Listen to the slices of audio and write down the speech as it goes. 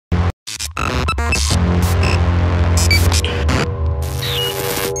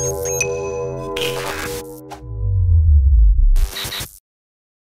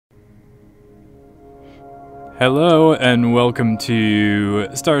Hello and welcome to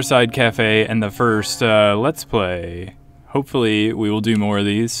Starside Cafe and the first Let's Play. Hopefully we will do more of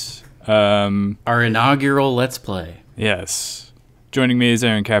these. Our inaugural Let's Play. Yes. Joining me is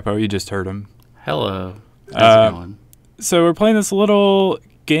Aaron Capo, you just heard him. Hello. How's it going? So we're playing this little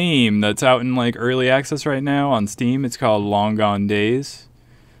game that's out in like early access right now on Steam. It's called Long Gone Days.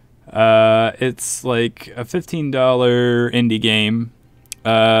 It's like a $15 indie game,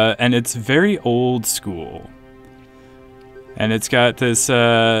 and it's very old school. And it's got this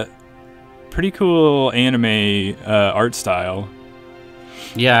pretty cool anime art style.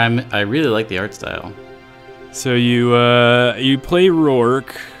 Yeah, I really like the art style. So you play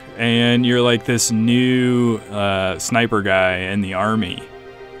Rourke, and you're like this new sniper guy in the army,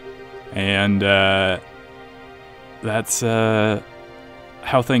 and that's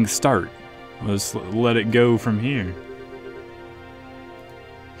how things start. Let's let it go from here.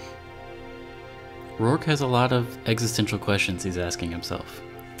 Rourke has a lot of existential questions he's asking himself.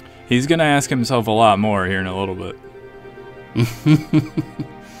 He's gonna ask himself a lot more here in a little bit.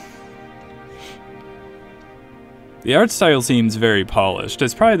 The art style seems very polished.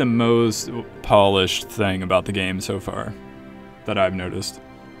 It's probably the most polished thing about the game so far that I've noticed.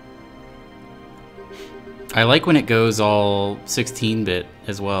 I like when it goes all 16-bit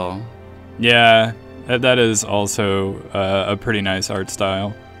as well. Yeah, that is also a pretty nice art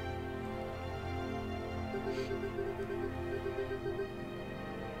style.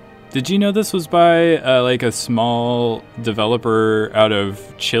 Did you know this was by like a small developer out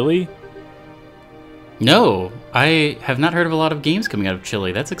of Chile? No, I have not heard of a lot of games coming out of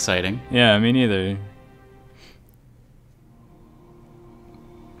Chile. That's exciting. Yeah, me neither.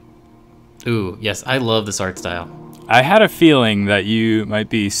 Ooh, yes, I love this art style. I had a feeling that you might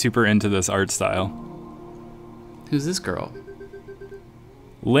be super into this art style. Who's this girl?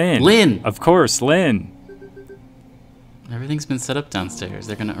 Lynn. Lynn! Of course, Lynn. Everything's been set up downstairs.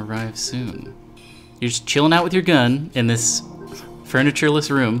 They're gonna arrive soon. You're just chilling out with your gun in this furnitureless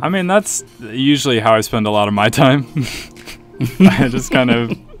room. I mean, that's usually how I spend a lot of my time. I just kind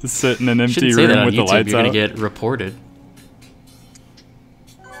of sit in an empty room with the lights out. You're gonna get reported.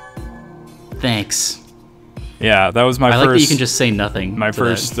 Thanks. Yeah, that was my first. I like that you can just say nothing. My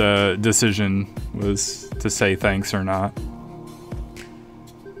first decision was to say thanks or not.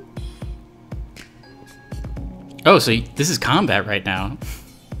 Oh, so this is combat right now.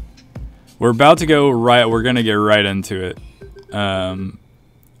 We're about to go right. We're gonna get right into it. I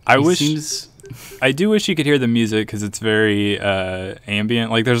do wish you could hear the music because it's very ambient.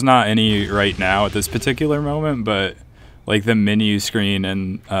 Like, there's not any right now at this particular moment, but like the menu screen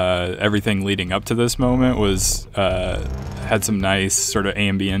and everything leading up to this moment was had some nice sort of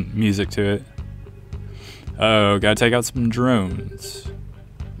ambient music to it. Oh, gotta take out some drones.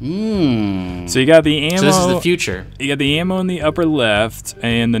 So you got the ammo. So this is the future. You got the ammo in the upper left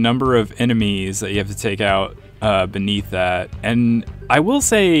and the number of enemies that you have to take out beneath that. And I will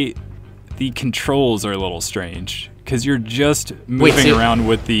say the controls are a little strange because you're just moving around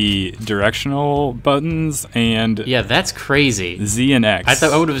with the directional buttons and yeah, that's crazy. Z and X. I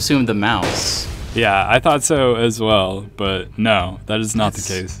thought I would have assumed the mouse. Yeah, I thought so as well, but no, that is not the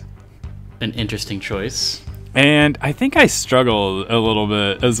case. An interesting choice. And I think I struggled a little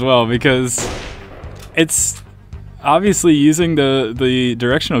bit as well because it's obviously using the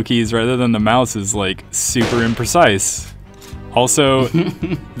directional keys rather than the mouse is like super imprecise. Also,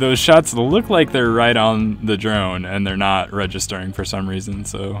 those shots look like they're right on the drone and they're not registering for some reason,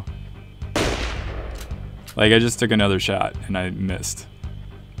 so like I just took another shot and I missed.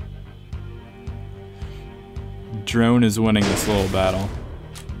 Drone is winning this little battle.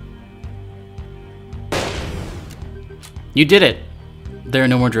 You did it! There are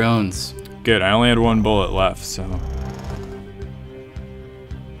no more drones. Good, I only had one bullet left, so.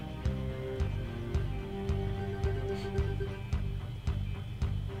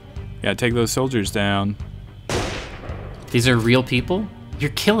 Yeah, take those soldiers down. These are real people? You're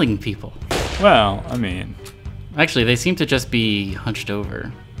killing people. Well, I mean. Actually, they seem to just be hunched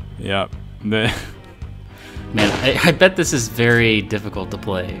over. Yep. Man, I bet this is very difficult to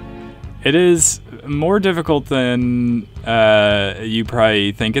play. It is more difficult than you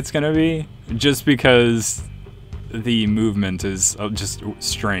probably think it's going to be, just because the movement is just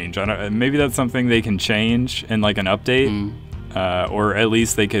strange. I don't, maybe that's something they can change in like an update, or at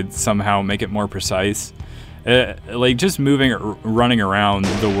least they could somehow make it more precise. Like just running around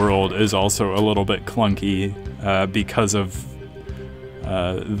the world is also a little bit clunky because of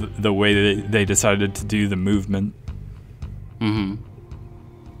the way they decided to do the movement. Mm-hmm.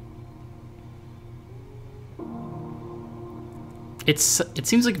 It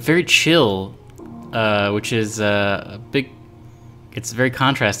seems like very chill which is a big. It's very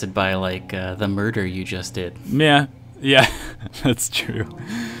contrasted by like the murder you just did. Yeah, that's true.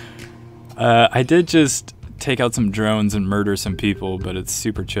 I did just take out some drones and murder some people, but it's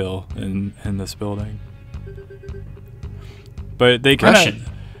super chill in this building. But they kind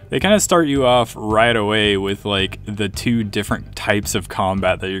of start you off right away with like the 2 different types of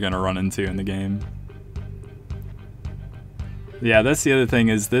combat that you're gonna run into in the game. Yeah, that's the other thing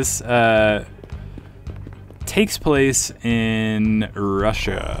is this takes place in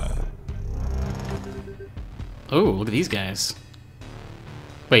Russia. Oh, look at these guys.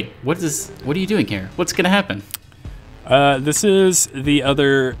 Wait, what are you doing here? What's gonna happen? This is the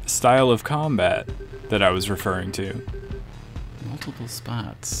other style of combat that I was referring to. Multiple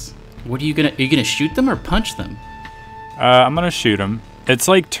spots. What are you gonna shoot them or punch them? I'm gonna shoot them. It's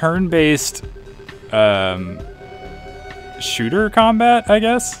like turn-based shooter combat, I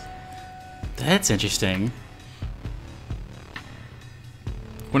guess. That's interesting.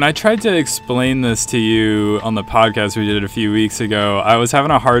 When I tried to explain this to you on the podcast we did a few weeks ago, I was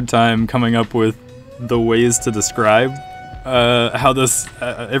having a hard time coming up with the ways to describe how this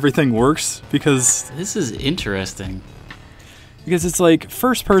everything works because This is interesting. it's like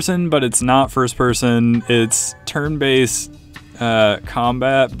first person, but it's not first person. It's turn-based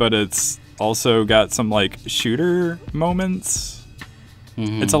combat, but it's also got some like shooter moments.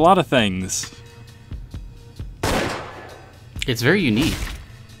 Mm-hmm. It's a lot of things. It's very unique.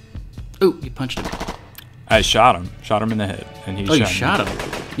 Oh, you punched him. I shot him in the head, and he shot me. You shot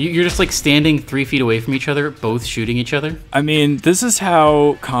him. You're just like standing 3 feet away from each other, both shooting each other? I mean, this is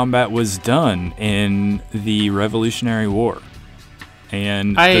how combat was done in the Revolutionary War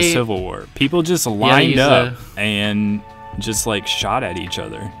and the Civil War. People just lined up and just like shot at each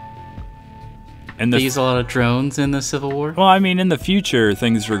other. And they use a lot of drones in the Civil War? Well, I mean, in the future,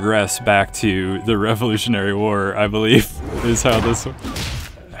 things regress back to the Revolutionary War, I believe, is how this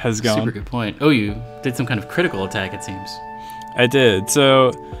has gone. Super good point. Oh, you did some kind of critical attack, it seems. I did.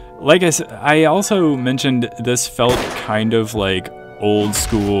 So, like I said, I also mentioned this felt kind of like old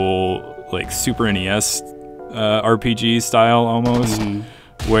school, like Super NES RPG style almost,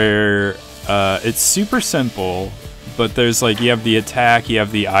 where it's super simple, but there's like, you have the attack, you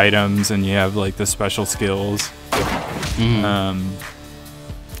have the items, and you have like the special skills.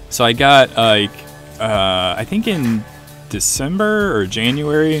 So I got like, I think in December or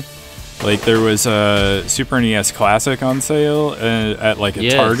January, like there was a Super NES Classic on sale at like a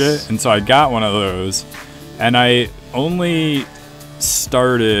Target, and so I got one of those, and I only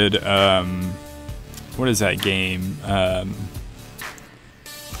started what is that game?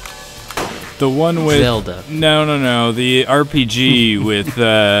 The one with Zelda. No, the RPG with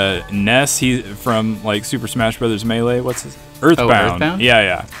Ness. He from like Super Smash Brothers Melee. What's his Earthbound? Oh, Earthbound?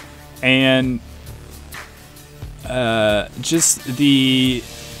 Yeah, and just the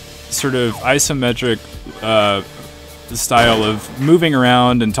sort of isometric style of moving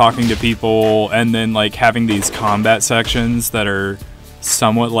around and talking to people, and then like having these combat sections that are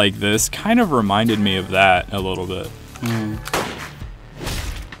somewhat like this, kind of reminded me of that a little bit.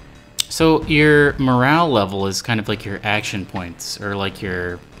 So your morale level is kind of like your action points, or like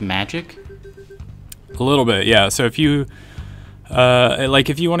your magic? A little bit, yeah. So if you like,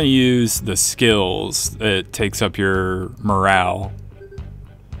 if you want to use the skills, it takes up your morale.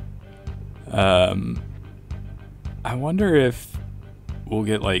 I wonder if we'll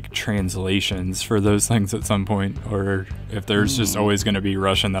get like translations for those things at some point, or if there's just always going to be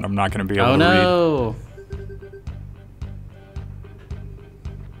Russian that I'm not going to be able to read. Oh no!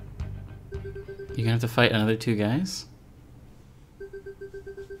 You're gonna have to fight another 2 guys?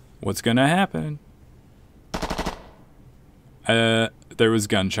 What's gonna happen? There was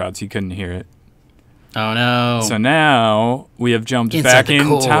gunshots. You couldn't hear it. Oh no! So now we have jumped Inside back the in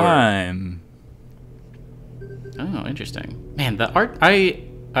core. time. Oh, interesting. Man, the art... I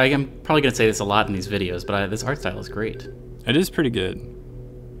am probably gonna say this a lot in these videos, but this art style is great. It is pretty good.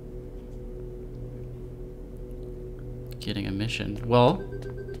 Getting a mission. Well,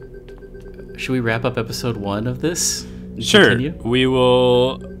 should we wrap up episode 1 of this? Sure. Continue? We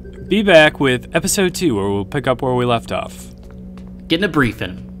will be back with episode 2, where we'll pick up where we left off. Getting a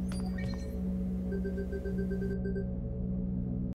briefing.